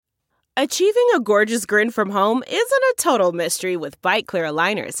Achieving a gorgeous grin from home isn't a total mystery with Byte Clear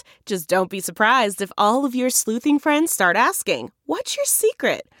aligners. Just don't be surprised if all of your sleuthing friends start asking, "What's your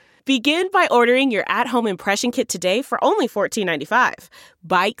secret?" Begin by ordering your at-home impression kit today for only $14.95.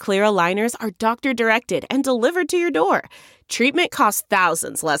 Byte Clear aligners are doctor-directed and delivered to your door. Treatment costs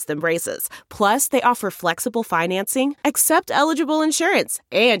thousands less than braces. Plus, they offer flexible financing, accept eligible insurance,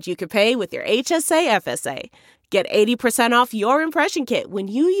 and you can pay with your HSA FSA. Get 80% off your impression kit when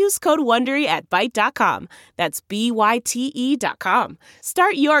you use code WONDERY at Byte.com. That's BYTE.com.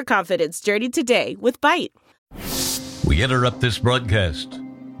 Start your confidence journey today with Byte. We interrupt this broadcast.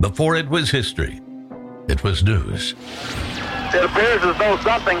 Before it was history, it was news. It appears as though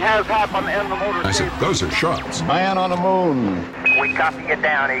something has happened in the motor. I said, those are shots. Man on the moon. We copy you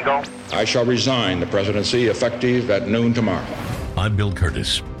down, Eagle. I shall resign the presidency effective at noon tomorrow. I'm Bill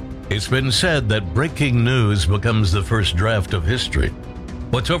Curtis. It's been said that breaking news becomes the first draft of history.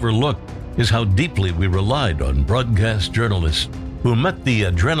 What's overlooked is how deeply we relied on broadcast journalists who met the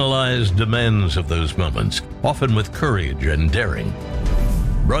adrenalized demands of those moments, often with courage and daring.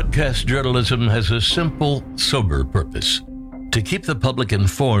 Broadcast journalism has a simple, sober purpose: to keep the public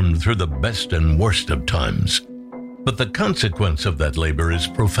informed through the best and worst of times. But the consequence of that labor is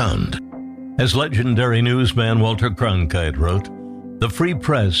profound. As legendary newsman Walter Cronkite wrote, "The free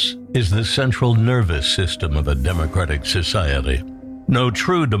press is the central nervous system of a democratic society. No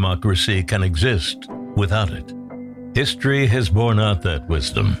true democracy can exist without it." History has borne out that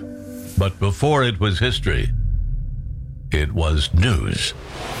wisdom. But before it was history, it was news.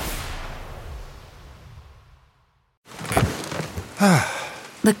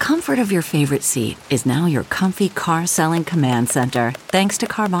 The comfort of your favorite seat is now your comfy car-selling command center, thanks to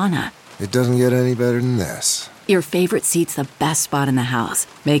Carvana. It doesn't get any better than this. Your favorite seat's the best spot in the house.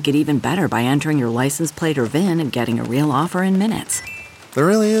 Make it even better by entering your license plate or VIN and getting a real offer in minutes. There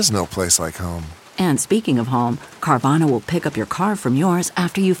really is no place like home. And speaking of home, Carvana will pick up your car from yours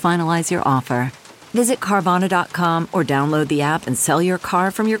after you finalize your offer. Visit Carvana.com or download the app and sell your car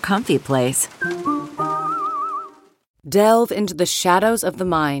from your comfy place. Delve into the shadows of the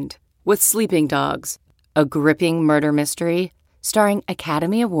mind with Sleeping Dogs, a gripping murder mystery starring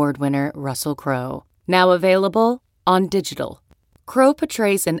Academy Award winner Russell Crowe. Now available on digital. Crowe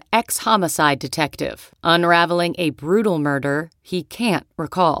portrays an ex-homicide detective unraveling a brutal murder he can't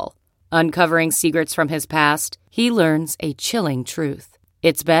recall. Uncovering secrets from his past, he learns a chilling truth.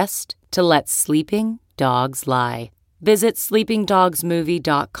 It's best to let sleeping dogs lie. Visit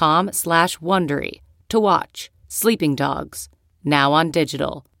sleepingdogsmovie.com/Wondery to watch Sleeping Dogs, now on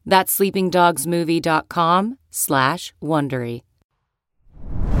digital. That's sleepingdogsmovie.com/Wondery.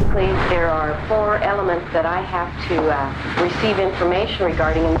 There are 4 elements that I have to receive information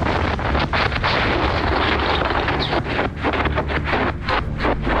regarding.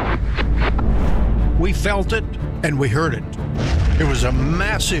 We felt it and we heard it. It was a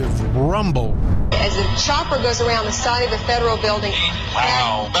massive rumble. As the chopper goes around the side of the federal building.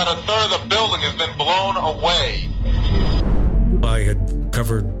 Wow, about a third of the building has been blown away. I had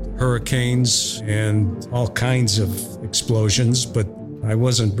covered hurricanes and all kinds of explosions, but I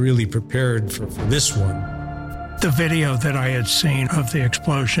wasn't really prepared for this one. The video that I had seen of the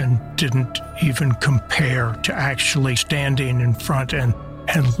explosion didn't even compare to actually standing in front and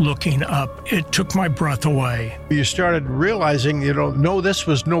looking up. It took my breath away. You started realizing, no, this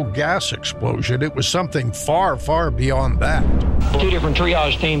was no gas explosion. It was something far, far beyond that. 2 different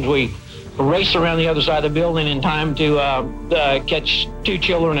triage teams, we raced around the other side of the building in time to catch 2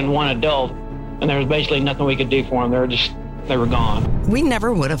 children and 1 adult. And there was basically nothing we could do for them. They were gone. We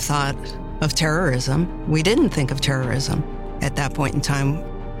never would have thought of terrorism. We didn't think of terrorism at that point in time.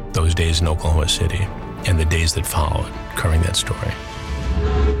 Those days in Oklahoma City and the days that followed, covering that story.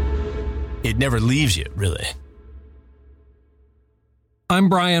 It never leaves you, really. I'm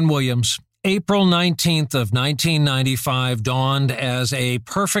Brian Williams. April 19th of 1995 dawned as a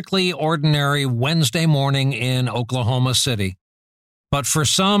perfectly ordinary Wednesday morning in Oklahoma City. But for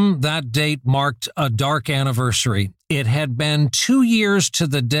some, that date marked a dark anniversary. It had been 2 years to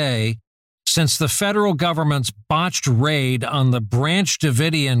the day since the federal government's botched raid on the Branch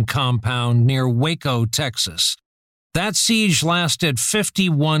Davidian compound near Waco, Texas. That siege lasted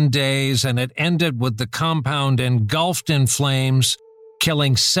 51 days, and it ended with the compound engulfed in flames,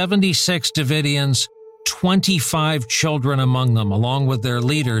 killing 76 Davidians, 25 children among them, along with their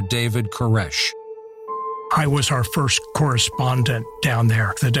leader, David Koresh. I was our first correspondent down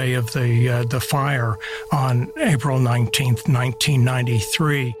there the day of the fire on April 19th,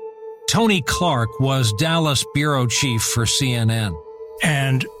 1993. Tony Clark was Dallas bureau chief for CNN.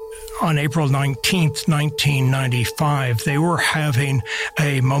 And on April 19th, 1995, they were having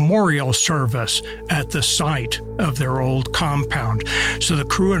a memorial service at the site of their old compound. So the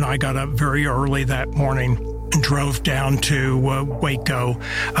crew and I got up very early that morning and drove down to Waco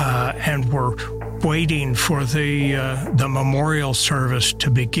and were waiting for the memorial service to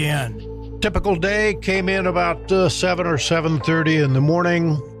begin. Typical day, came in about 7 or 7:30 in the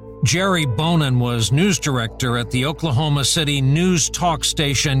morning. Jerry Bonin was news director at the Oklahoma City news talk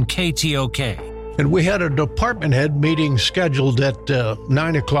station KTOK. And we had a department head meeting scheduled at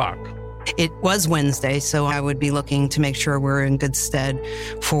 9 o'clock. It was Wednesday, so I would be looking to make sure we're in good stead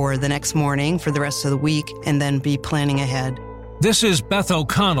for the next morning, for the rest of the week, and then be planning ahead. This is Beth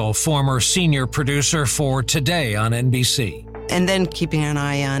O'Connell, former senior producer for Today on NBC. And then keeping an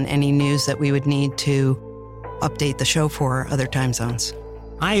eye on any news that we would need to update the show for other time zones.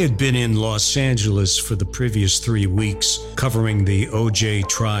 I had been in Los Angeles for the previous 3 weeks covering the O.J.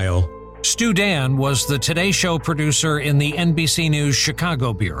 trial. Stu Dan was the Today Show producer in the NBC News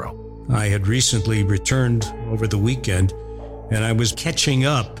Chicago bureau. I had recently returned over the weekend, and I was catching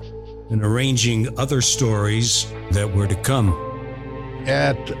up and arranging other stories that were to come.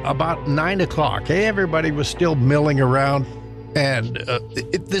 At about 9 o'clock, everybody was still milling around, and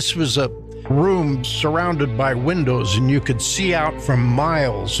this was a room surrounded by windows, and you could see out for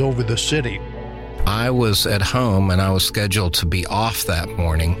miles over the city. I was at home, and I was scheduled to be off that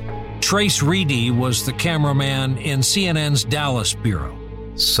morning. Trace Reedy was the cameraman in CNN's Dallas bureau.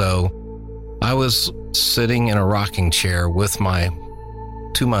 So I was sitting in a rocking chair with my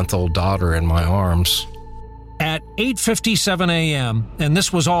 2-month-old daughter in my arms. At 8:57 a.m., and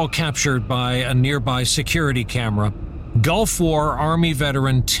this was all captured by a nearby security camera, Gulf War Army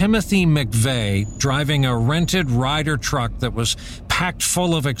veteran Timothy McVeigh, driving a rented Ryder truck that was packed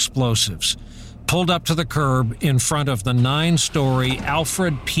full of explosives, pulled up to the curb in front of the 9-story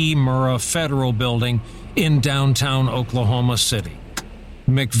Alfred P. Murrah Federal Building in downtown Oklahoma City.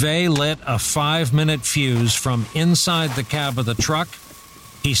 McVeigh lit a 5-minute fuse from inside the cab of the truck.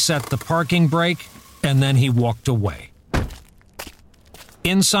 He set the parking brake, and then he walked away.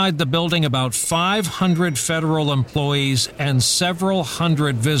 Inside the building, about 500 federal employees and several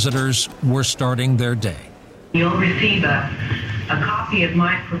hundred visitors were starting their day. You'll receive a copy of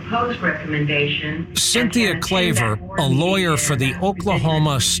my proposed recommendation. Cynthia Claver, a lawyer for the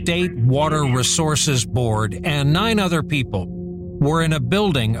Oklahoma State Water Resources Board, and 9 other people were in a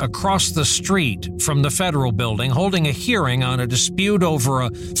building across the street from the federal building holding a hearing on a dispute over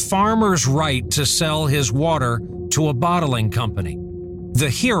a farmer's right to sell his water to a bottling company. The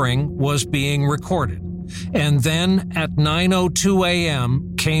hearing was being recorded, and then at 9:02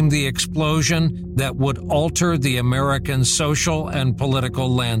 a.m. came the explosion that would alter the American social and political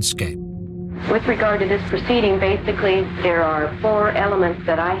landscape. With regard to this proceeding, basically there are 4 elements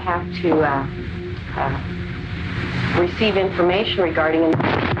that I have to receive information regarding.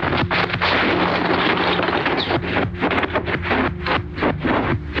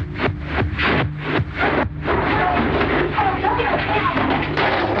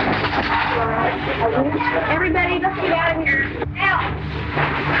 Everybody, let's get out of here. Now,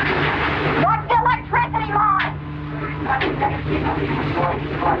 what's the electricity line?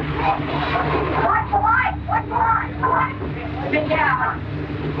 What's the light? What's the light? Get down.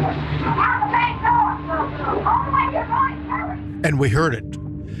 Out the back door. All the way to your right. And we heard it.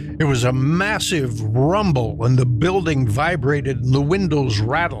 It was a massive rumble, and the building vibrated and the windows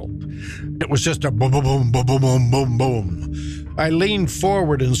rattled. It was just a boom, boom, boom, boom, boom, boom, boom, boom. I leaned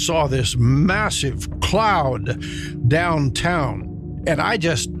forward and saw this massive cloud downtown, and I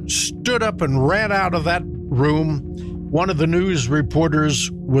just stood up and ran out of that room. One of the news reporters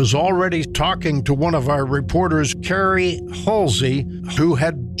was already talking to one of our reporters, Carrie Halsey, who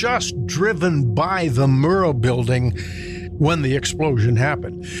had just driven by the Murrah building when the explosion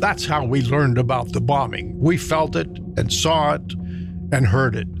happened. That's how we learned about the bombing. We felt it and saw it and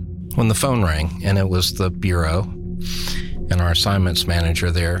heard it. When the phone rang, and it was the bureau and our assignments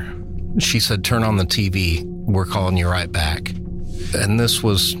manager there, she said, "Turn on the TV. We're calling you right back." And this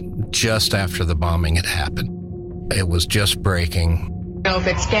was just after the bombing had happened. It was just breaking. We don't know if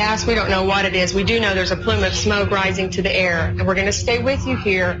it's gas. We don't know what it is. We do know there's a plume of smoke rising to the air. And we're going to stay with you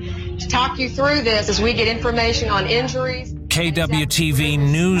here to talk you through this as we get information on injuries. KWTV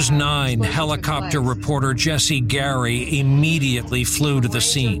News 9 helicopter reporter Jesse Gary immediately flew to the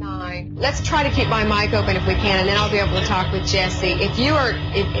scene. Let's try to keep my mic open if we can, and then I'll be able to talk with Jesse.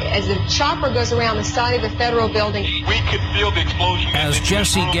 As the chopper goes around the side of the federal building, we could feel the explosion. As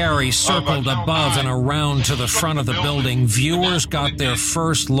Jesse Gary circled above and around to the front of the building, viewers got their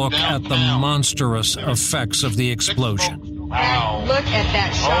first look at the monstrous effects of the explosion. And look at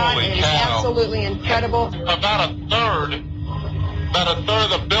that shot. Holy it is cow. absolutely incredible. About a third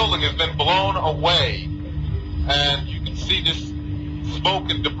of the building has been blown away. And you can see this smoke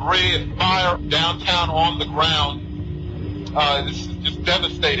and debris and fire downtown on the ground. This is just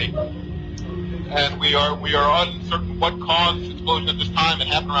devastating. And we are uncertain what caused this explosion at this time. It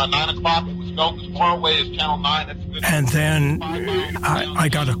happened around 9 o'clock. It was felt as far away as Channel 9. And then I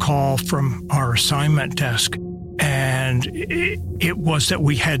got a call from our assignment desk, and it was that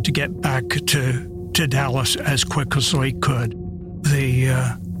we had to get back to Dallas as quick as we could.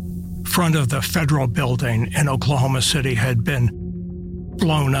 The front of the federal building in Oklahoma City had been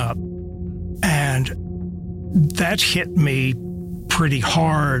blown up, and that hit me pretty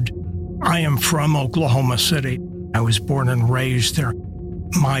hard. I am from Oklahoma City. I was born and raised there.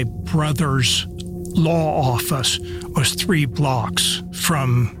 My brother's law office was 3 blocks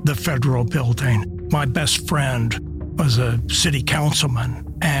from the federal building. My best friend was a city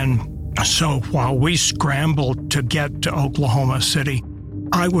councilman. And so while we scrambled to get to Oklahoma City,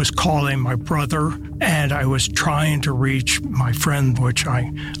 I was calling my brother and I was trying to reach my friend, which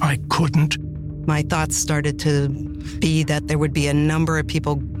I couldn't. My thoughts started to be that there would be a number of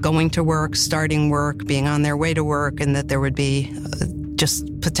people going to work, starting work, being on their way to work, and that there would be just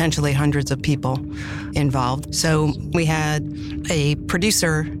potentially hundreds of people involved. So we had a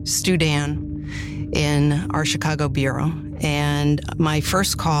producer, Stu Dan, in our Chicago bureau, and my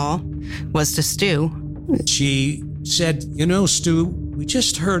first call was to Stu. She said, Stu, we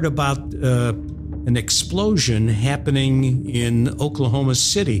just heard about an explosion happening in Oklahoma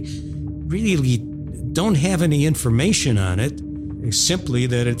City. Really don't have any information on it, simply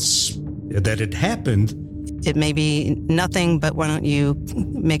that it happened. It may be nothing, but why don't you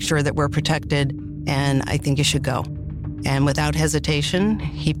make sure that we're protected, and I think you should go. And without hesitation,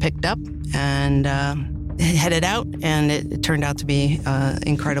 he picked up and headed out, and it turned out to be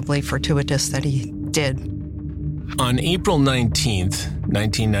incredibly fortuitous that he did. On April 19th,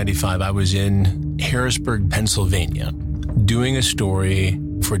 1995, I was in Harrisburg, Pennsylvania, doing a story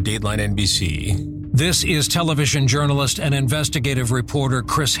for Dateline NBC. This is television journalist and investigative reporter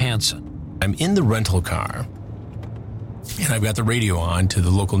Chris Hansen. I'm in the rental car, and I've got the radio on to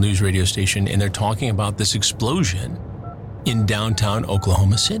the local news radio station, and they're talking about this explosion in downtown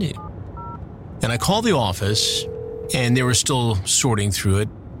Oklahoma City. And I called the office, and they were still sorting through it.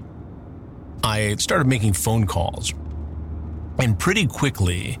 I started making phone calls, and pretty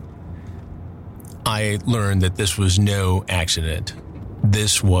quickly, I learned that this was no accident.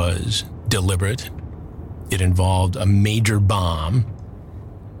 This was deliberate. It involved a major bomb.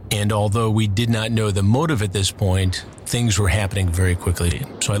 And although we did not know the motive at this point, things were happening very quickly.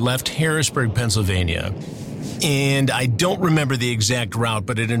 So I left Harrisburg, Pennsylvania, and I don't remember the exact route,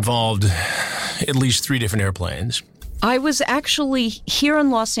 but it involved at least 3 different airplanes. I was actually here in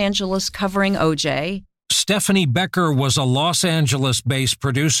Los Angeles covering OJ. Stephanie Becker was a Los Angeles-based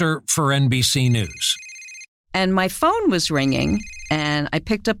producer for NBC News. And my phone was ringing, and I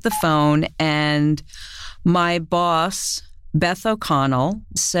picked up the phone, and my boss, Beth O'Connell,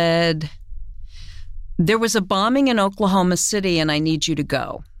 said, "There was a bombing in Oklahoma City, and I need you to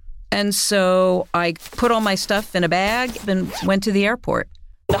go." And so I put all my stuff in a bag and went to the airport.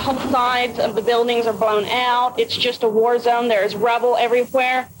 The whole sides of the buildings are blown out. It's just a war zone. There's rubble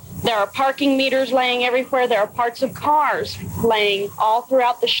everywhere. There are parking meters laying everywhere. There are parts of cars laying all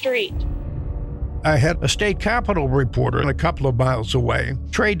throughout the street. I had a state capitol reporter a couple of miles away.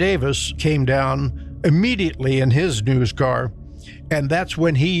 Trey Davis came down immediately in his news car, and that's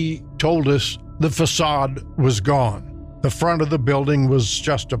when he told us the facade was gone. The front of the building was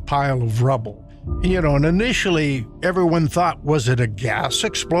just a pile of rubble. And initially everyone thought, was it a gas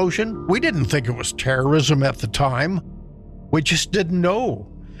explosion? We didn't think it was terrorism at the time. We just didn't know.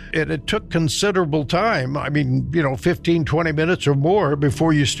 It took considerable time. 15, 20 minutes or more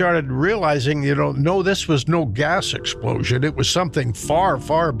before you started realizing, no, this was no gas explosion. It was something far,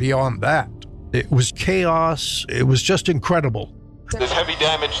 far beyond that. It was chaos. It was just incredible. There's heavy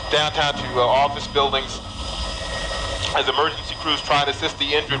damage downtown to office buildings. As emergency crews try to assist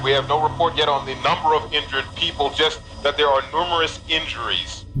the injured, we have no report yet on the number of injured people, just that there are numerous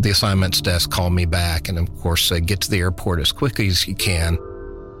injuries. The assignments desk called me back and, of course, said, get to the airport as quickly as you can.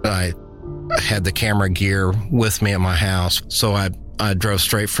 I had the camera gear with me at my house, so I drove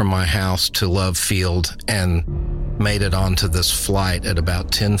straight from my house to Love Field and made it onto this flight at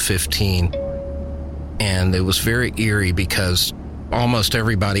about 10:15. And it was very eerie because almost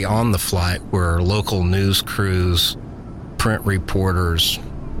everybody on the flight were local news crews, print reporters,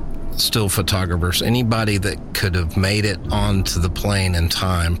 still photographers. Anybody that could have made it onto the plane in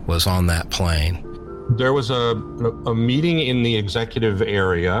time was on that plane. There was a meeting in the executive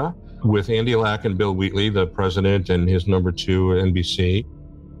area with Andy Lack and Bill Wheatley, the president, and his number two at NBC.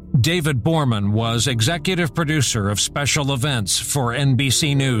 David Borman was executive producer of special events for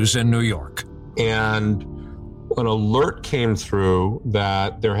NBC News in New York. And an alert came through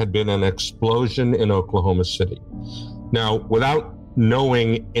that there had been an explosion in Oklahoma City. Now, without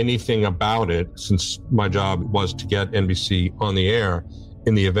knowing anything about it, since my job was to get NBC on the air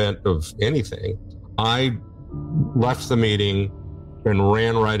in the event of anything, I left the meeting and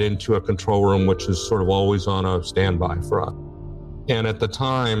ran right into a control room, which is sort of always on a standby for us. And at the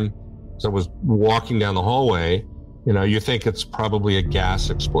time, as I was walking down the hallway, you think it's probably a gas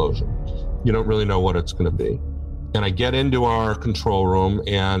explosion. You don't really know what it's going to be. And I get into our control room,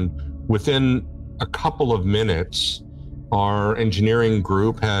 and within a couple of minutes, our engineering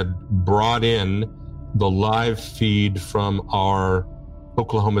group had brought in the live feed from our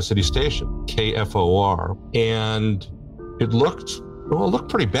Oklahoma City station, KFOR. And it looked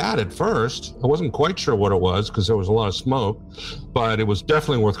pretty bad at first. I wasn't quite sure what it was because there was a lot of smoke, but it was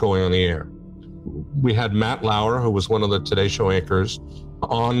definitely worth going on the air. We had Matt Lauer, who was one of the Today Show anchors,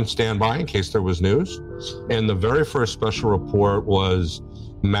 on standby in case there was news. And the very first special report was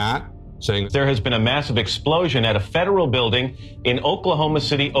Matt saying there has been a massive explosion at a federal building in Oklahoma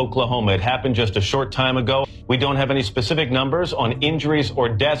City, Oklahoma. It happened just a short time ago. We don't have any specific numbers on injuries or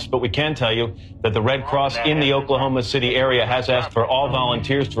deaths, but we can tell you that the Red Cross in the Oklahoma City area has asked for all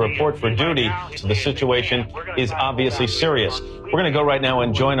volunteers to report for duty. So the situation is obviously serious. We're going to go right now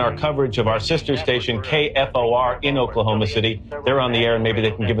and join our coverage of our sister station, KFOR, in Oklahoma City. They're on the air, and maybe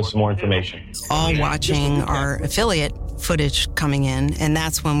they can give us some more information. All watching our affiliate footage coming in, and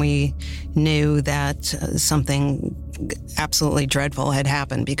that's when we knew that something absolutely dreadful had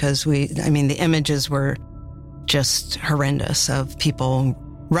happened, because the images were just horrendous of people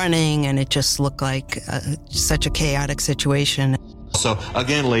running, and it just looked like such a chaotic situation. So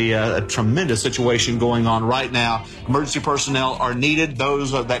again, Lee, a tremendous situation going on right now. Emergency personnel are needed.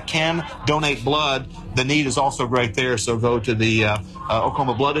 Those that can donate blood, the need is also great there. So go to the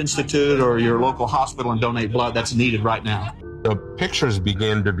Oklahoma Blood Institute or your local hospital and donate blood. That's needed right now. The pictures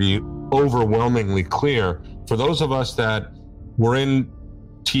began to be overwhelmingly clear. For those of us that were in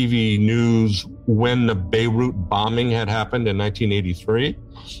TV news when the Beirut bombing had happened in 1983,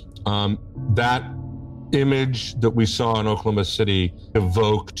 that image that we saw in Oklahoma City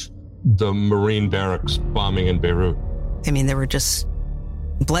evoked the Marine barracks bombing in Beirut. There were just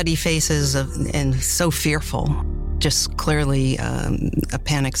bloody faces and so fearful, just clearly a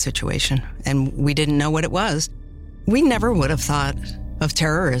panic situation. And we didn't know what it was. We never would have thought of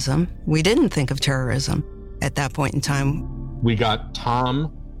terrorism. We didn't think of terrorism at that point in time. We got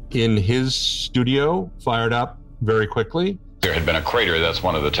Tom in his studio fired up very quickly. There had been a crater. That's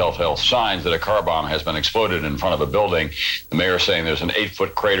one of the telltale signs that a car bomb has been exploded in front of a building. The mayor is saying there's an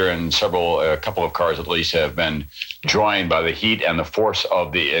 8-foot crater, and a couple of cars at least have been joined by the heat and the force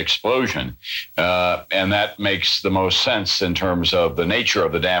of the explosion. And that makes the most sense in terms of the nature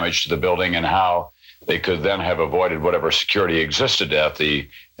of the damage to the building and how they could then have avoided whatever security existed at the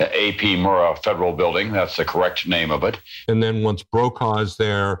AP Murrah Federal Building. That's the correct name of it. And then once Brokaw's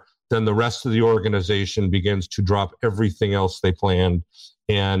there, then the rest of the organization begins to drop everything else they planned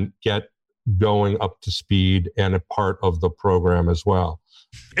and get going up to speed and a part of the program as well.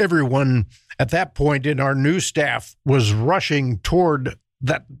 Everyone at that point in our news staff was rushing toward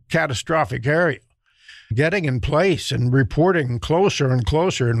that catastrophic area, getting in place and reporting closer and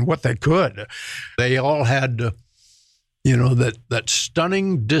closer and what they could. They all had, that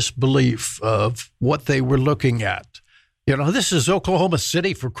stunning disbelief of what they were looking at. This is Oklahoma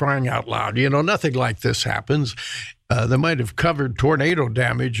City, for crying out loud. Nothing like this happens. They might have covered tornado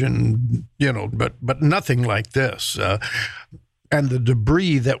damage but nothing like this. And the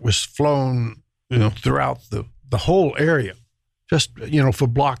debris that was flown, throughout the whole area, just, for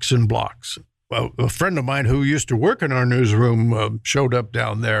blocks and blocks. A friend of mine who used to work in our newsroom showed up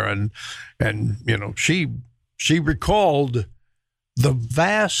down there, and she recalled the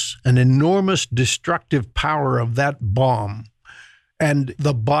vast and enormous destructive power of that bomb and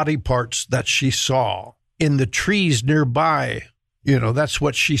the body parts that she saw in the trees nearby. That's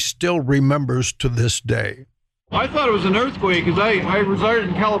what she still remembers to this day. I thought it was an earthquake because I resided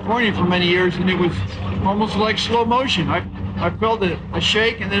in California for many years, and it was almost like slow motion. I felt a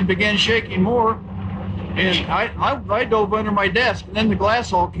shake and then began shaking more. And I dove under my desk, and then the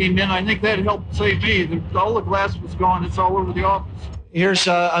glass all came in. I think that helped save me. All the glass was gone. It's all over the office. Here's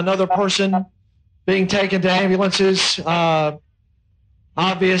another person being taken to ambulances.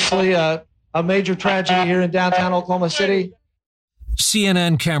 Obviously, a major tragedy here in downtown Oklahoma City.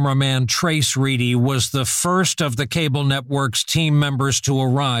 CNN cameraman Trace Reedy was the first of the cable network's team members to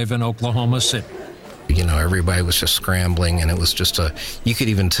arrive in Oklahoma City. You know, everybody was just scrambling, and it was just you could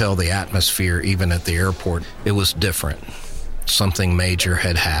even tell the atmosphere, even at the airport, it was different. Something major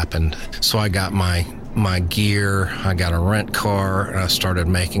had happened. So I got my gear, I got a rent car, and I started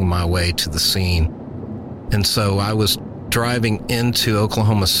making my way to the scene. And so I was driving into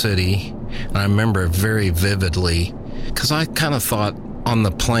Oklahoma City, and I remember very vividly, because I kind of thought on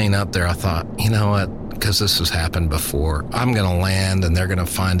the plane up there, I thought, you know what, because this has happened before, I'm going to land and they're going to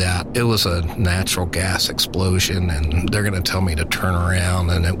find out it was a natural gas explosion, and they're going to tell me to turn around,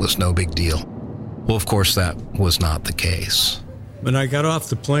 and it was no big deal. Well, of course, that was not the case. When I got off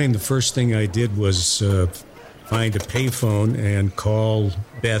the plane, the first thing I did was find a payphone and call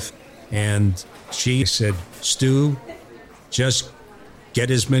Beth, and she said, Stu, just get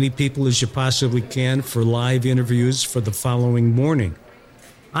as many people as you possibly can for live interviews for the following morning.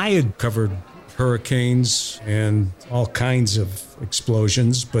 I had covered hurricanes and all kinds of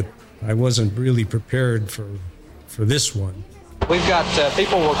explosions, but I wasn't really prepared for this one. We've got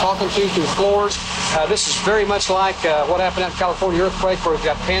people we're talking to through floors. This is very much like what happened at the California earthquake, where we've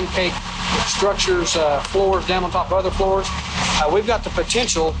got pancake structures, floors down on top of other floors. We've got the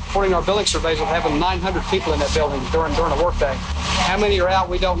potential, according to our building surveys, of having 900 people in that building during a workday. How many are out,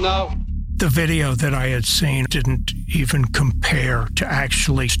 we don't know. The video that I had seen didn't even compare to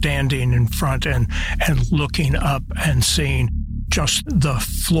actually standing in front and looking up and seeing just the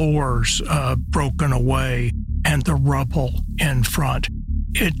floors broken away and the rubble in front.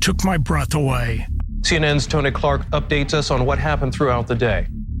 It took my breath away. CNN's Tony Clark updates us on what happened throughout the day.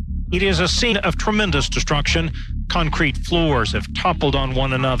 It is a scene of tremendous destruction. Concrete floors have toppled on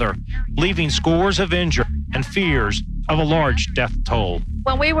one another, leaving scores of injured and fears of a large death toll.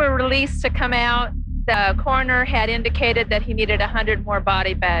 When we were released to come out, the coroner had indicated that he needed 100 more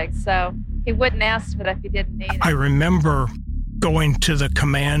body bags, so he wouldn't ask for that if he didn't need it. I remember going to the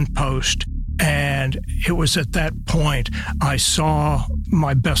command post, and it was at that point I saw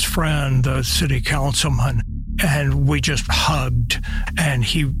my best friend, the city councilman, and we just hugged, and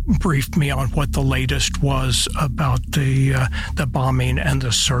he briefed me on what the latest was about the bombing and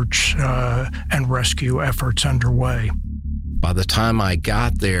the search and rescue efforts underway. By the time I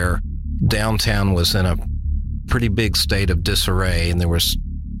got there, downtown was in a pretty big state of disarray, and there was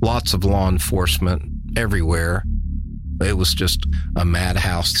lots of law enforcement everywhere. It was just a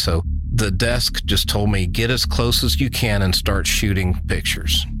madhouse. So the desk just told me, get as close as you can and start shooting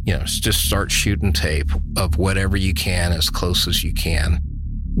pictures. You know, just start shooting tape of whatever you can as close as you can.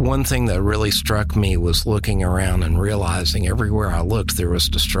 One thing that really struck me was looking around and realizing everywhere I looked, there was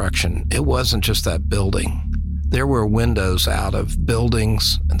destruction. It wasn't just that building. There were windows out of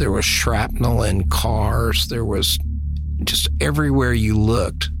buildings. There was shrapnel in cars. There was just everywhere you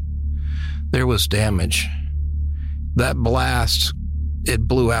looked, there was damage. That blast, it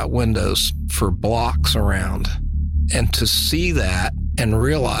blew out windows for blocks around. And to see that and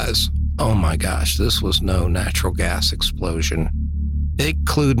realize, oh my gosh, this was no natural gas explosion, it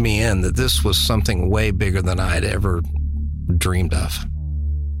clued me in that this was something way bigger than I had ever dreamed of.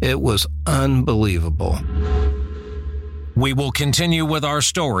 It was unbelievable. We will continue with our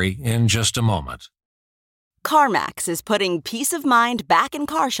story in just a moment. CarMax is putting peace of mind back in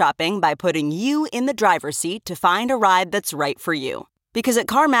car shopping by putting you in the driver's seat to find a ride that's right for you. Because at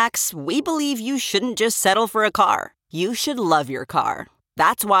CarMax, we believe you shouldn't just settle for a car. You should love your car.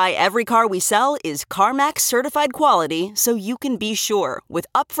 That's why every car we sell is CarMax certified quality, so you can be sure with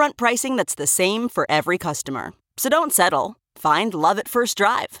upfront pricing that's the same for every customer. So don't settle. Find love at first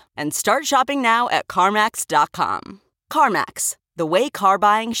drive and start shopping now at CarMax.com. CarMax, the way car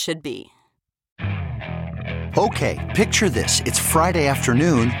buying should be. Okay, picture this. It's Friday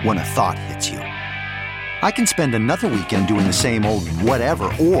afternoon when a thought hits you. I can spend another weekend doing the same old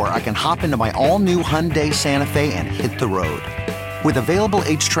whatever, or I can hop into my all-new Hyundai Santa Fe and hit the road. With available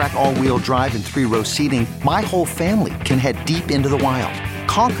H-Track all-wheel drive and 3-row seating, my whole family can head deep into the wild.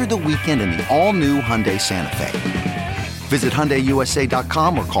 Conquer the weekend in the all-new Hyundai Santa Fe. Visit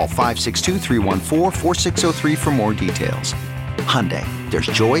HyundaiUSA.com or call 562-314-4603 for more details. Hyundai, there's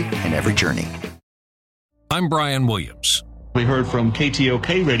joy in every journey. I'm Brian Williams. We heard from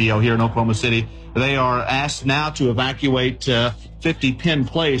KTOK Radio here in Oklahoma City. They are asked now to evacuate 50 Penn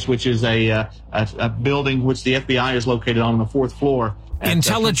Place, which is a building which the FBI is located on the 4th floor.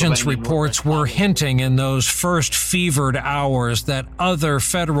 Intelligence reports were hinting in those first fevered hours that other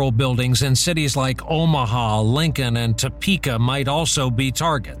federal buildings in cities like Omaha, Lincoln, and Topeka might also be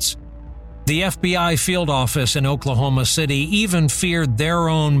targets. The FBI field office in Oklahoma City even feared their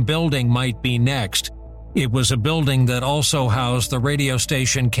own building might be next. It was a building that also housed the radio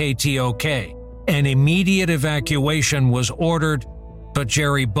station KTOK. An immediate evacuation was ordered, but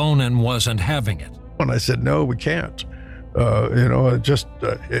Jerry Bonin wasn't having it. And I said, no, we can't.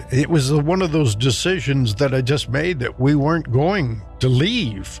 It was one of those decisions that I just made that we weren't going to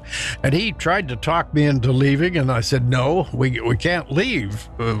leave. And he tried to talk me into leaving, and I said, no, we can't leave.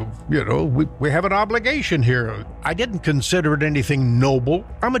 We have an obligation here. I didn't consider it anything noble.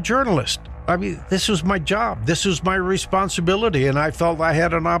 I'm a journalist. I mean, this was my job. This was my responsibility, and I felt I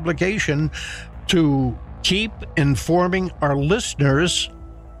had an obligation to keep informing our listeners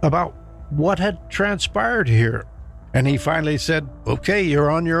about what had transpired here. And he finally said, okay, you're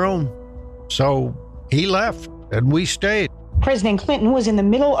on your own. So he left, and we stayed. President Clinton was in the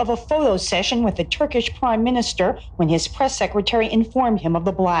middle of a photo session with the Turkish prime minister when his press secretary informed him of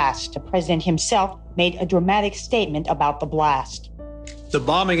the blast. The president himself made a dramatic statement about the blast. The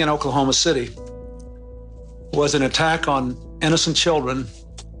bombing in Oklahoma City was an attack on innocent children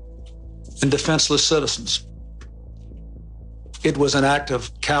and defenseless citizens. It was an act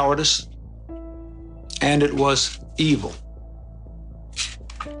of cowardice, and it was evil.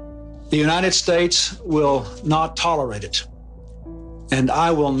 The United States will not tolerate it, and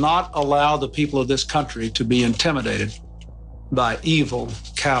I will not allow the people of this country to be intimidated by evil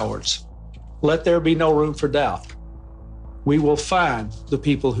cowards. Let there be no room for doubt. We will find the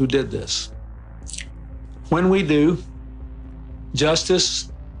people who did this. When we do,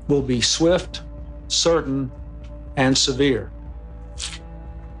 justice will be swift, certain, and severe.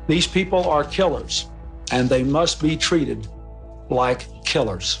 These people are killers, and they must be treated like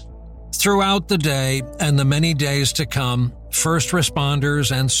killers. Throughout the day and the many days to come, first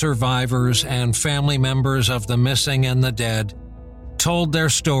responders and survivors and family members of the missing and the dead told their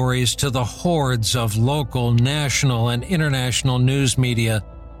stories to the hordes of local, national, and international news media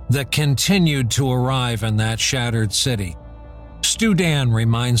that continued to arrive in that shattered city. Stu Dan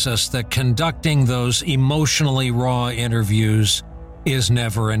reminds us that conducting those emotionally raw interviews is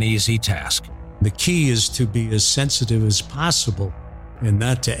never an easy task. The key is to be as sensitive as possible and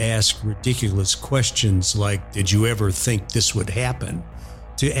not to ask ridiculous questions like, did you ever think this would happen?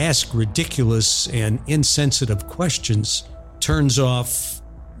 To ask ridiculous and insensitive questions turns off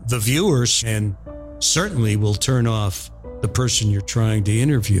the viewers and certainly will turn off the person you're trying to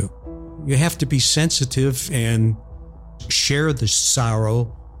interview. You have to be sensitive and share the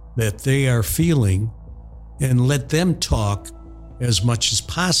sorrow that they are feeling and let them talk as much as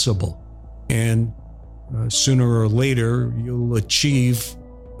possible. And sooner or later, you'll achieve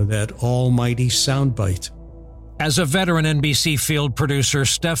that almighty soundbite. As a veteran NBC field producer,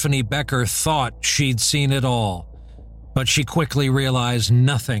 Stephanie Becker thought she'd seen it all. But she quickly realized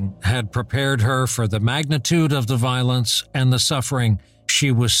nothing had prepared her for the magnitude of the violence and the suffering she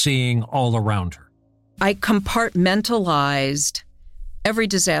was seeing all around her. I compartmentalized every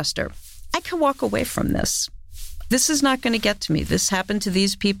disaster. I can walk away from this. This is not going to get to me. This happened to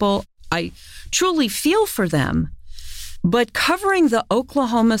these people. I truly feel for them. But covering the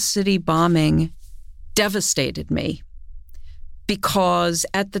Oklahoma City bombing devastated me because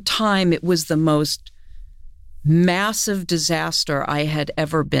at the time it was the most massive disaster I had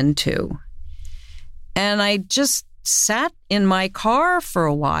ever been to. And I just sat in my car for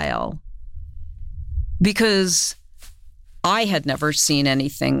a while because I had never seen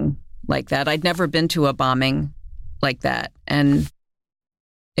anything like that. I'd never been to a bombing like that. And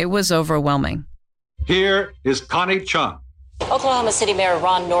it was overwhelming. Here is Connie Chung. Oklahoma City Mayor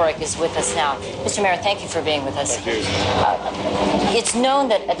Ron Norick is with us now. Mr. Mayor, thank you for being with us. Thank you. It's known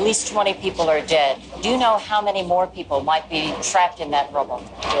that at least 20 people are dead. Do you know how many more people might be trapped in that rubble?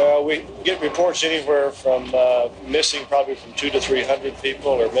 We get reports anywhere from missing, probably from 200 to 300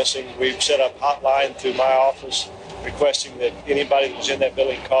 people are missing. We've set up hotline through my office requesting that anybody that was in that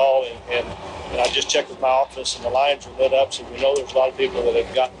building call, and I just checked with my office and the lines are lit up, so we know there's a lot of people that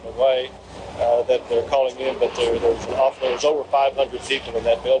have gotten away. That they're calling in, but there's over 500 people in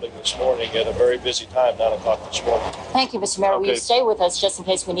that building this morning at a very busy time, 9 o'clock this morning. Thank you, Mr. Mayor. Will you stay with us just in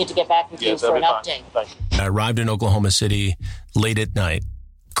case we need to get back with you for an update? Thank you. I arrived in Oklahoma City late at night.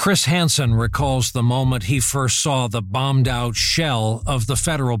 Chris Hansen recalls the moment he first saw the bombed-out shell of the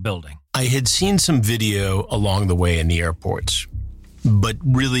federal building. I had seen some video along the way in the airports, but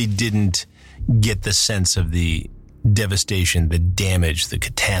really didn't get the sense of the devastation, the damage, the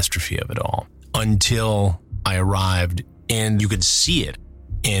catastrophe of it all until I arrived and you could see it.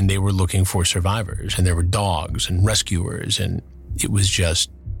 And they were looking for survivors and there were dogs and rescuers. And it was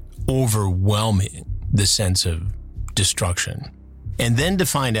just overwhelming, the sense of destruction. And then to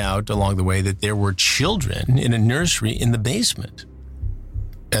find out along the way that there were children in a nursery in the basement.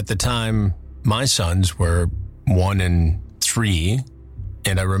 At the time, my sons were 1 and 3,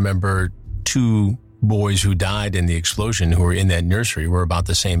 and I remember 2 boys who died in the explosion who were in that nursery were about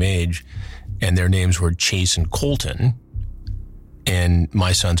the same age, and their names were Chase and Colton, and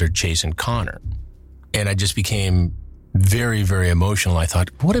my sons are Chase and Connor. And I just became very, very emotional. I thought,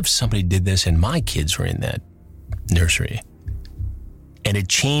 what if somebody did this and my kids were in that nursery? And it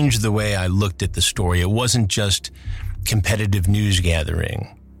changed the way I looked at the story. It wasn't just competitive news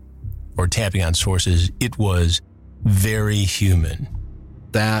gathering or tapping on sources. It was very human.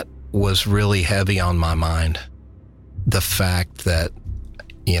 That was really heavy on my mind. The fact that,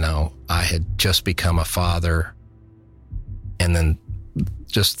 I had just become a father, and then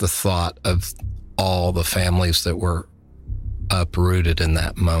just the thought of all the families that were uprooted in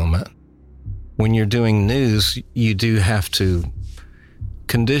that moment. When you're doing news, you do have to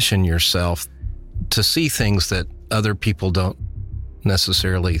condition yourself to see things that other people don't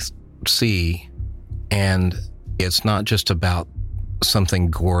necessarily see. And it's not just about something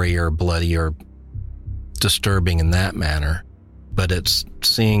gory or bloody or disturbing in that manner, but it's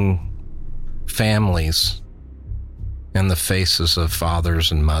seeing families and the faces of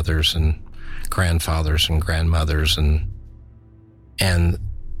fathers and mothers and grandfathers and grandmothers, and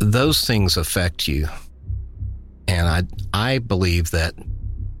those things affect you. And I believe that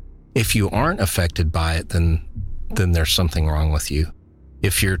if you aren't affected by it, then there's something wrong with you.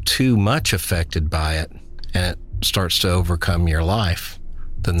 If you're too much affected by it and it starts to overcome your life,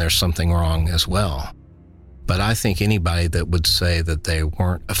 then there's something wrong as well. But I think anybody that would say that they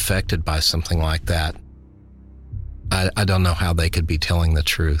weren't affected by something like that, I don't know how they could be telling the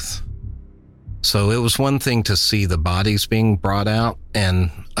truth. So it was one thing to see the bodies being brought out,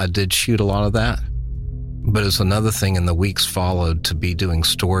 and I did shoot a lot of that. But it's another thing in the weeks followed to be doing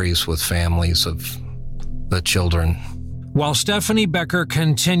stories with families of the children. While Stephanie Becker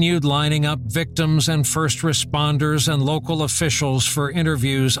continued lining up victims and first responders and local officials for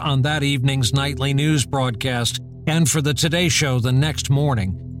interviews on that evening's nightly news broadcast and for the Today Show the next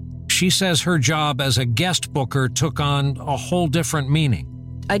morning, she says her job as a guest booker took on a whole different meaning.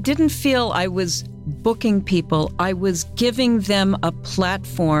 I didn't feel I was booking people. I was giving them a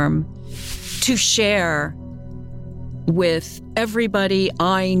platform to share with everybody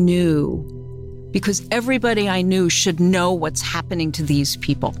I knew, because everybody I knew should know what's happening to these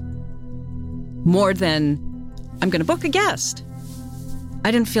people. More than, I'm going to book a guest.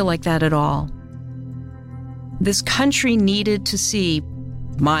 I didn't feel like that at all. This country needed to see,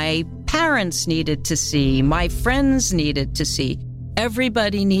 my parents needed to see, my friends needed to see,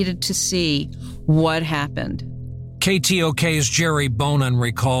 everybody needed to see what happened. KTOK's Jerry Bonin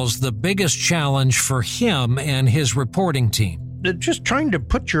recalls the biggest challenge for him and his reporting team. Just trying to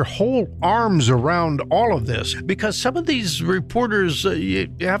put your whole arms around all of this, because some of these reporters, you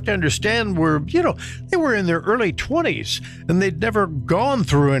have to understand, were, they were in their early 20s and they'd never gone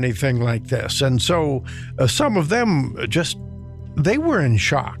through anything like this. And so some of them they were in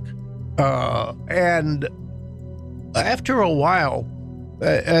shock. And after a while,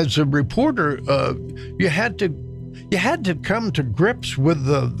 as a reporter, you had to come to grips with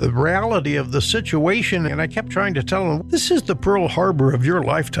the reality of the situation. And I kept trying to tell them, this is the Pearl Harbor of your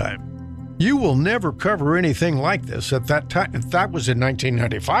lifetime. You will never cover anything like this at that time. That was in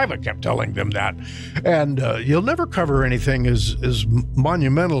 1995, I kept telling them that. And you'll never cover anything as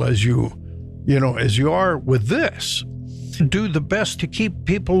monumental as you are with this. Do the best to keep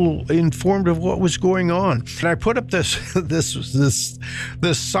people informed of what was going on. And I put up this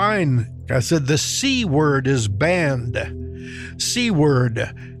sign. I said, the C word is banned. C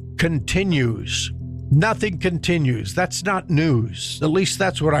word continues. Nothing continues. That's not news. At least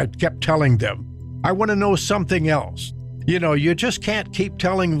that's what I kept telling them. I want to know something else. You just can't keep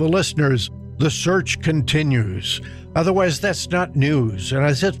telling the listeners the search continues. Otherwise, that's not news. And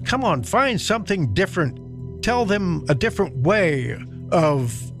I said, come on, find something different. Tell them a different way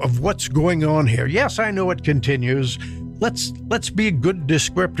of what's going on here. Yes, I know it continues. Let's be good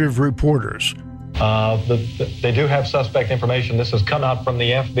descriptive reporters. They do have suspect information. This has come out from the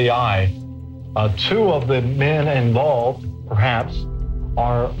FBI. 2 of the men involved, perhaps,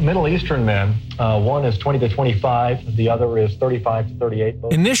 are Middle Eastern men. One is 20 to 25. The other is 35 to 38.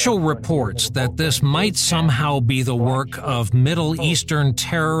 Initial reports that this might somehow be the work of Middle Eastern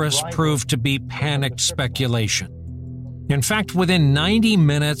terrorists proved to be panicked speculation. In fact, within 90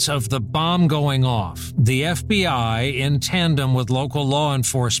 minutes of the bomb going off, the FBI, in tandem with local law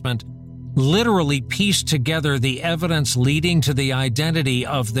enforcement, literally pieced together the evidence leading to the identity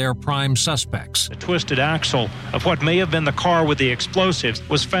of their prime suspects. The twisted axle of what may have been the car with the explosives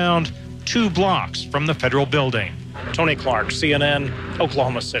was found 2 blocks from the federal building. Tony Clark, CNN,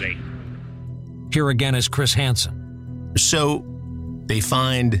 Oklahoma City. Here again is Chris Hansen. So they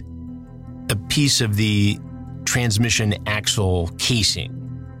find a piece of the transmission axle casing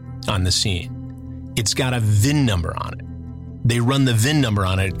on the scene. It's got a VIN number on it. They run the VIN number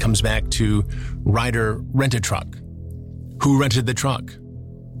on it. It comes back to Ryder Rent-A-Truck. Who rented the truck?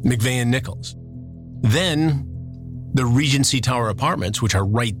 McVeigh and Nichols. Then the Regency Tower apartments, which are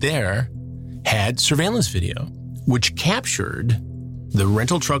right there, had surveillance video, which captured the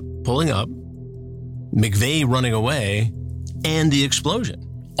rental truck pulling up, McVeigh running away, and the explosion.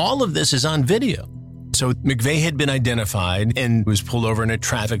 All of this is on video. So McVeigh had been identified and was pulled over in a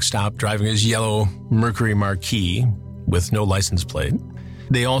traffic stop driving his yellow Mercury Marquis with no license plate.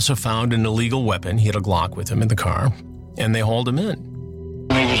 They also found an illegal weapon. He had a Glock with him in the car, and they hauled him in.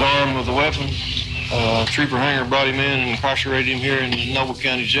 He was armed with a weapon. Trooper Hanger brought him in and incarcerated him here in Noble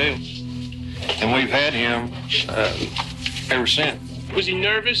County Jail. And we've had him ever since. Was he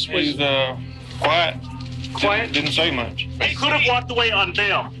nervous? He was quiet. Quiet? Didn't say much. He could have walked away on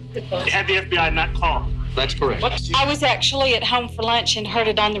bail had the FBI not called. That's correct. I was actually at home for lunch and heard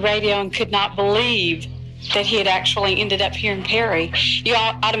it on the radio and could not believe that he had actually ended up here in Perry. You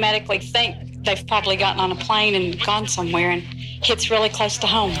automatically think they've probably gotten on a plane and gone somewhere, and hits really close to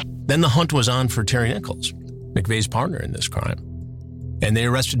home. Then the hunt was on for Terry Nichols, McVeigh's partner in this crime, and they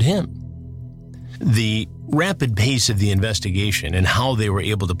arrested him. The rapid pace of the investigation and how they were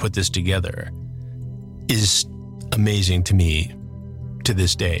able to put this together is amazing to me to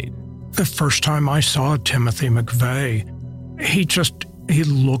this day. The first time I saw Timothy McVeigh, he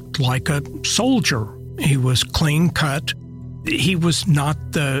looked like a soldier. He was clean cut. He was not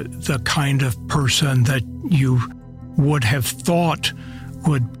the kind of person that you would have thought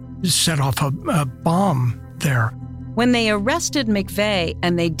would set off a bomb there. When they arrested McVeigh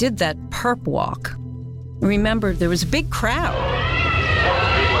and they did that perp walk, remember, there was a big crowd.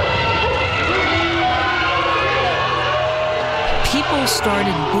 People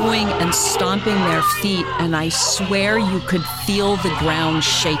started booing and stomping their feet, and I swear you could feel the ground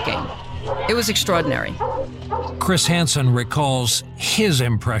shaking. It was extraordinary. Chris Hansen recalls his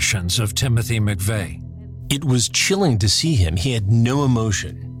impressions of Timothy McVeigh. It was chilling to see him. He had no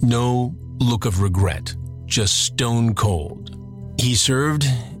emotion, no look of regret, just stone cold. He served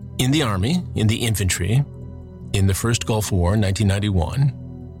in the Army, in the infantry, in the first Gulf War in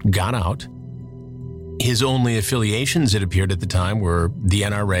 1991, got out. His only affiliations, it appeared at the time, were the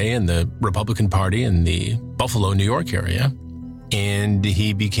NRA and the Republican Party in the Buffalo, New York area. And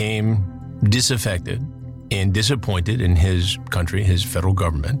he became disaffected and disappointed in his country, his federal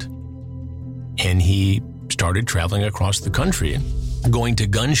government. And he started traveling across the country, going to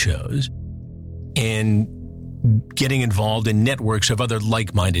gun shows and getting involved in networks of other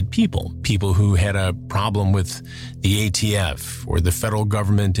like-minded people who had a problem with the ATF or the federal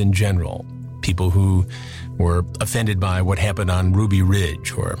government in general, people who were offended by what happened on Ruby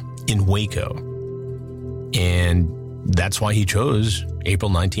Ridge or in Waco. And that's why he chose April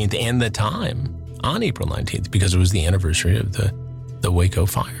 19th and the time on April 19th, because it was the anniversary of the Waco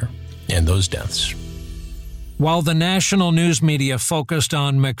fire and those deaths. While the national news media focused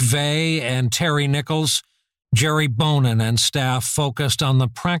on McVeigh and Terry Nichols, Jerry Bonin and staff focused on the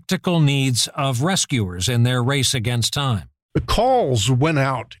practical needs of rescuers in their race against time. The calls went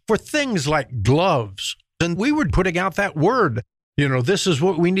out for things like gloves, and we were putting out that word. You know, this is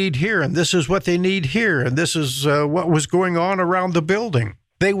what we need here, and this is what they need here, and this is what was going on around the building.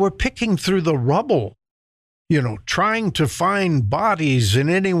 They were picking through the rubble, trying to find bodies and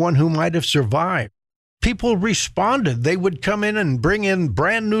anyone who might have survived. People responded. They would come in and bring in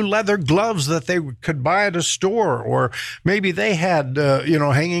brand new leather gloves that they could buy at a store, or maybe they had,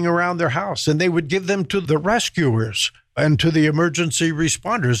 hanging around their house, and they would give them to the rescuers and to the emergency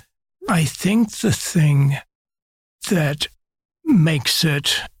responders. I think the thing that makes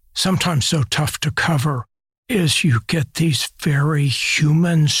it sometimes so tough to cover is you get these very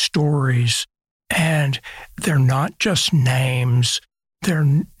human stories, and they're not just names.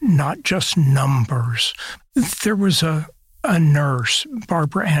 They're not just numbers. There was a nurse,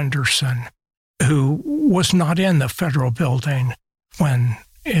 Barbara Anderson, who was not in the federal building when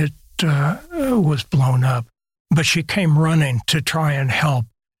it was blown up, but she came running to try and help,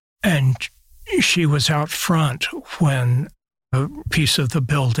 and she was out front when a piece of the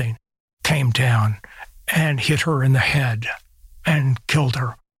building came down and hit her in the head and killed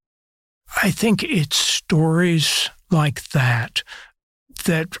her. I think it's stories like that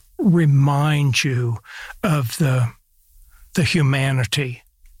remind you of the humanity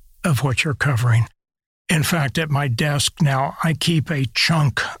of what you're covering. In fact, at my desk now, I keep a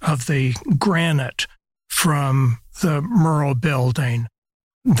chunk of the granite from the Murrah building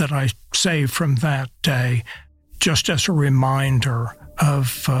that I saved from that day, just as a reminder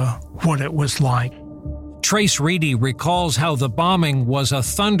of what it was like. Trace Reedy recalls how the bombing was a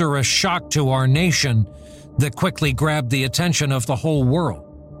thunderous shock to our nation that quickly grabbed the attention of the whole world.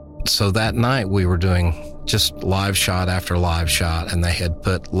 So that night we were doing just live shot after live shot, and they had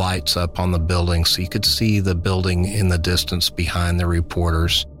put lights up on the building so you could see the building in the distance behind the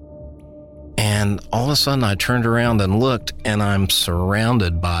reporters. And all of a sudden I turned around and looked, and I'm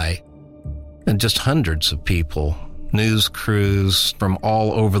surrounded by just hundreds of people, news crews from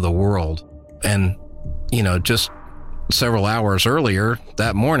all over the world. And, you know, just several hours earlier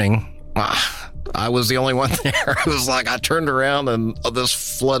that morning, I was the only one there. It was like I turned around and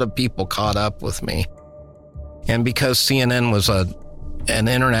this flood of people caught up with me. And because CNN was an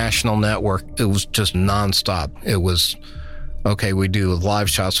international network, it was just nonstop. It was, okay, we do live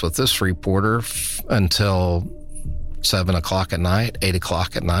shots with this reporter until 7 o'clock at night, 8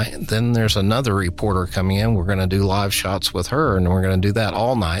 o'clock at night. Then there's another reporter coming in. We're going to do live shots with her, and we're going to do that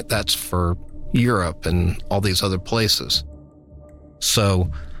all night. That's for Europe and all these other places.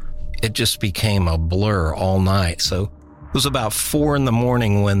 So it just became a blur all night. So it was about 4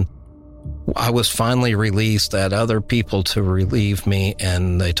 a.m. when I was finally released. I had other people to relieve me,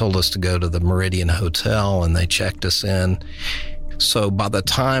 and they told us to go to the Meridian Hotel, and they checked us in. So by the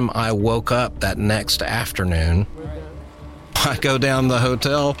time I woke up that next afternoon, I go down the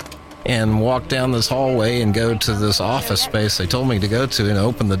hotel and walk down this hallway and go to this office space they told me to go to, and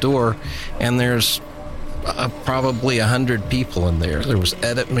open the door, and there's probably 100 people in there. There was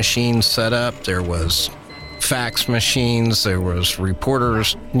edit machines set up. There was fax machines. There was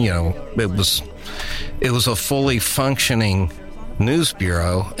reporters. You know, it was a fully functioning news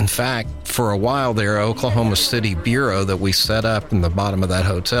bureau. In fact, for a while there, Oklahoma City bureau that we set up in the bottom of that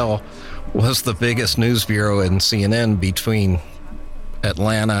hotel was the biggest news bureau in CNN between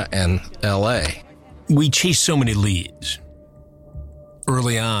Atlanta and LA. We chased so many leads.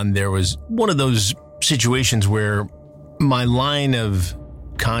 Early on, there was one of those situations where my line of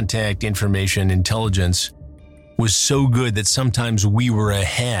contact, information, intelligence was so good that sometimes we were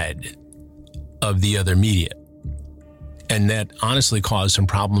ahead of the other media. And that honestly caused some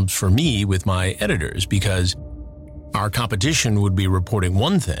problems for me with my editors, because our competition would be reporting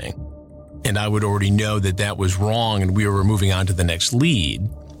one thing, and I would already know that that was wrong, and we were moving on to the next lead.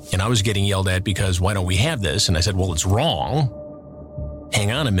 And I was getting yelled at because, why don't we have this? And I said, well, it's wrong. Hang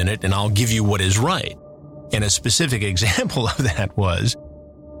on a minute, and I'll give you what is right. And a specific example of that was,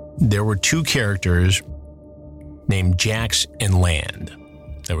 there were 2 characters named Jax and Land.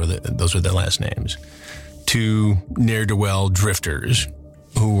 Those were their last names. 2 ne'er-do-well drifters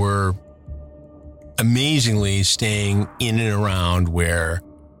who were amazingly staying in and around where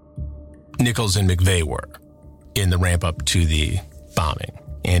Nichols and McVeigh were in the ramp up to the bombing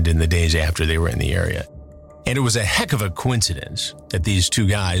and in the days after they were in the area. And it was a heck of a coincidence that these 2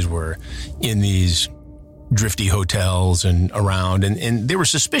 guys were in these drifty hotels and around, and they were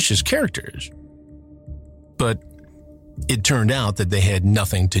suspicious characters. But it turned out that they had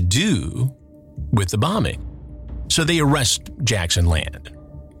nothing to do with the bombing. So they arrest Jackson Land,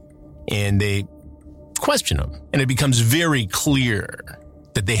 and they question him, and it becomes very clear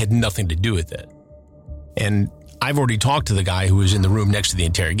that they had nothing to do with it. And I've already talked to the guy who was in the room next to the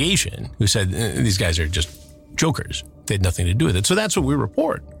interrogation, who said, these guys are just jokers. They had nothing to do with it. So that's what we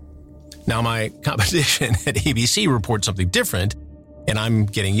report. Now my competition at ABC reports something different, and I'm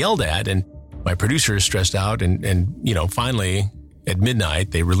getting yelled at, and my producer is stressed out, and you know, finally at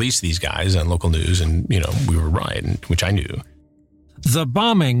midnight they released these guys on local news, and you know, we were right, which I knew. The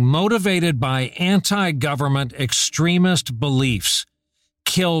bombing, motivated by anti-government extremist beliefs,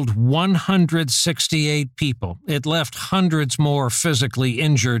 killed 168 people. It left hundreds more physically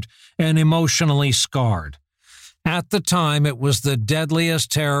injured and emotionally scarred. At the time, it was the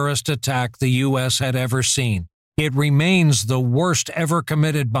deadliest terrorist attack the U.S. had ever seen. It remains the worst ever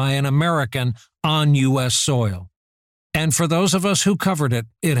committed by an American on U.S. soil. And for those of us who covered it,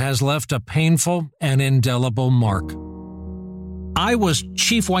 it has left a painful and indelible mark. I was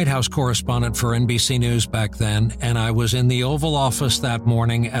chief White House correspondent for NBC News back then, and I was in the Oval Office that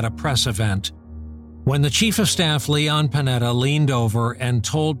morning at a press event when the Chief of Staff, Leon Panetta, leaned over and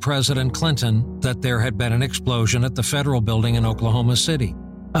told President Clinton that there had been an explosion at the federal building in Oklahoma City.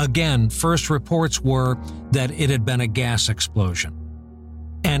 Again, first reports were that it had been a gas explosion.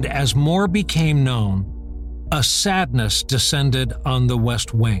 And as more became known, a sadness descended on the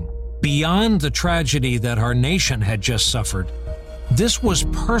West Wing. Beyond the tragedy that our nation had just suffered, this was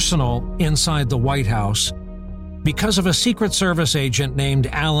personal inside the White House because of a Secret Service agent named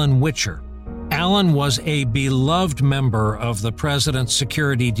Alan Witcher. Allen was a beloved member of the president's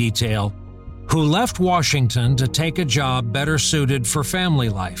security detail who left Washington to take a job better suited for family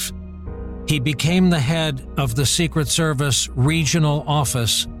life. He became the head of the Secret Service regional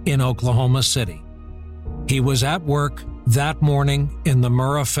office in Oklahoma City. He was at work that morning in the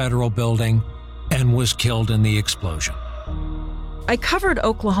Murrah Federal Building and was killed in the explosion. I covered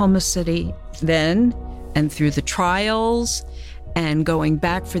Oklahoma City then and through the trials and going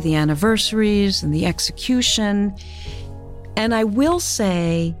back for the anniversaries and the execution. And I will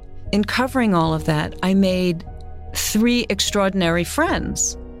say, in covering all of that, I made 3 extraordinary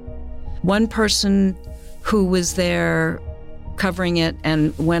friends. One person who was there covering it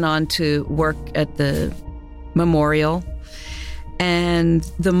and went on to work at the memorial, and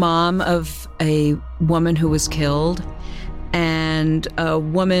the mom of a woman who was killed, and a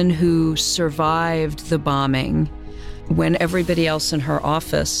woman who survived the bombing when everybody else in her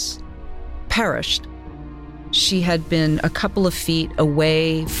office perished. She had been a couple of feet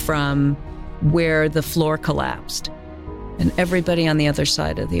away from where the floor collapsed, and everybody on the other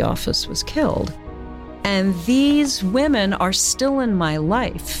side of the office was killed. And these women are still in my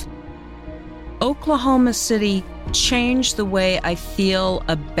life. Oklahoma City changed the way I feel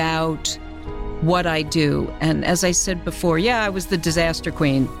about what I do. And as I said before, I was the disaster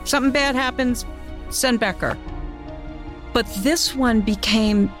queen. Something bad happens, send Becker. But this one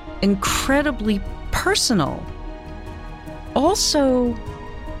became incredibly personal. Also,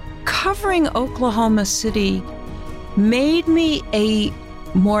 covering Oklahoma City made me a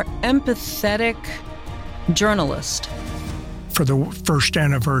more empathetic journalist. For the first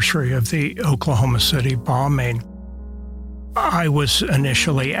anniversary of the Oklahoma City bombing, I was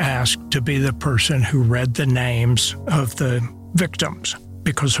initially asked to be the person who read the names of the victims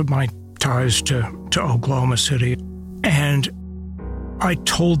because of my ties to Oklahoma City. And I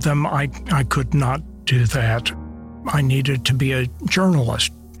told them I could not do that. I needed to be a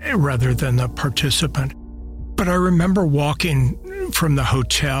journalist rather than the participant. But I remember walking from the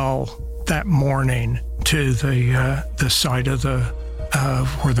hotel that morning to the site of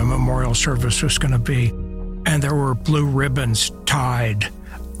where the memorial service was going to be, and there were blue ribbons tied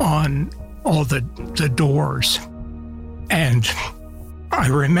on all the doors. And I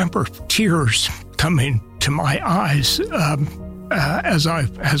remember tears coming to my eyes as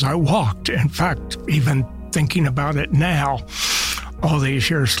I walked. In fact, even thinking about it now, all these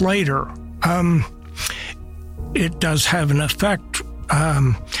years later, it does have an effect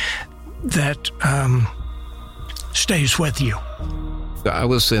that stays with you. I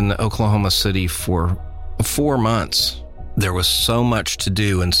was in Oklahoma City for 4 months. There was so much to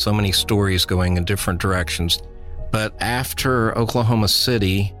do and so many stories going in different directions. But after Oklahoma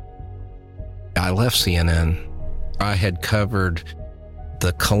City, I left CNN. I had covered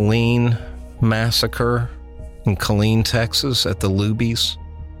the Killeen massacre in Killeen, Texas at the Lubies.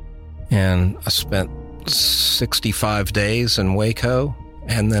 And I spent 65 days in Waco.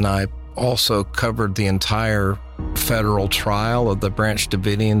 And then I also covered the entire federal trial of the Branch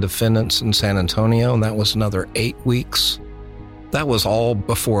Davidian defendants in San Antonio, and that was another 8 weeks. That was all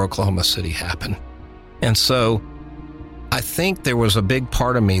before Oklahoma City happened. And so I think there was a big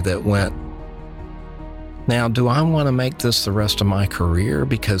part of me that went, now, do I want to make this the rest of my career?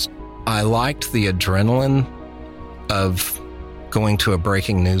 Because I liked the adrenaline of going to a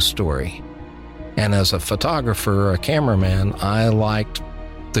breaking news story. And as a photographer, a cameraman, I liked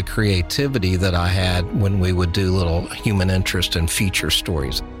the creativity that I had when we would do little human interest and feature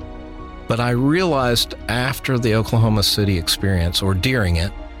stories. But I realized after the Oklahoma City experience, or during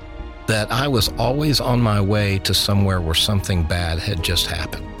it, that I was always on my way to somewhere where something bad had just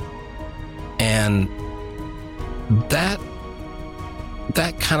happened. And that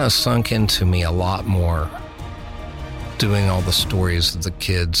kind of sunk into me a lot more, doing all the stories of the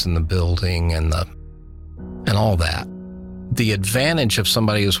kids in the building and all that. The advantage of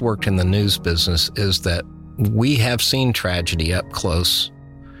somebody who's worked in the news business is that we have seen tragedy up close,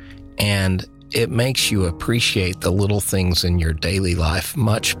 and it makes you appreciate the little things in your daily life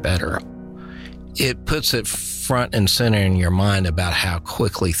much better. It puts it front and center in your mind about how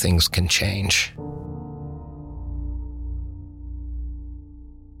quickly things can change.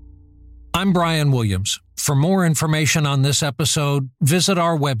 I'm Brian Williams. For more information on this episode, visit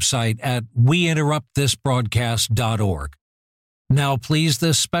our website at weinterruptthisbroadcast.org. Now, please,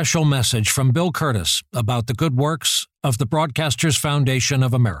 this special message from Bill Curtis about the good works of the Broadcasters Foundation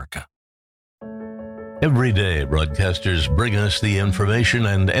of America. Every day, broadcasters bring us the information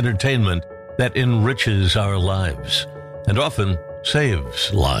and entertainment that enriches our lives and often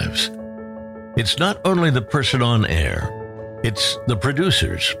saves lives. It's not only the person on air, It's the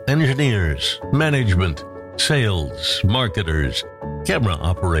producers, engineers, management, sales, marketers, camera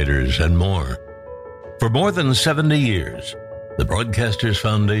operators, and more. For more than 70 years, the Broadcasters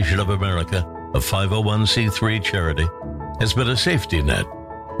Foundation of America, a 501c3 charity, has been a safety net,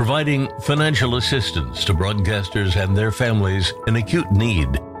 providing financial assistance to broadcasters and their families in acute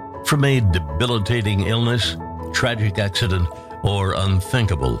need from a debilitating illness, tragic accident, or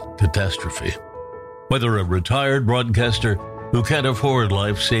unthinkable catastrophe. Whether a retired broadcaster who can't afford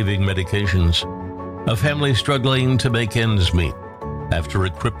life-saving medications, a family struggling to make ends meet after a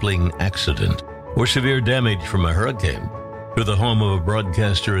crippling accident, or severe damage from a hurricane, to the home of a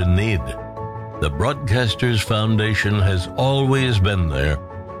broadcaster in need, the Broadcasters Foundation has always been there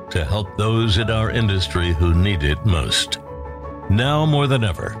to help those in our industry who need it most. Now more than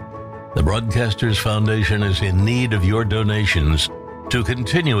ever, the Broadcasters Foundation is in need of your donations to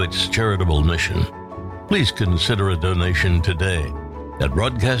continue its charitable mission. Please consider a donation today at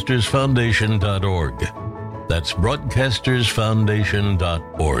broadcastersfoundation.org. That's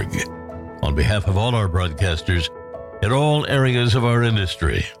broadcastersfoundation.org. On behalf of all our broadcasters in all areas of our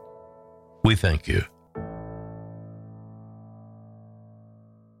industry, we thank you.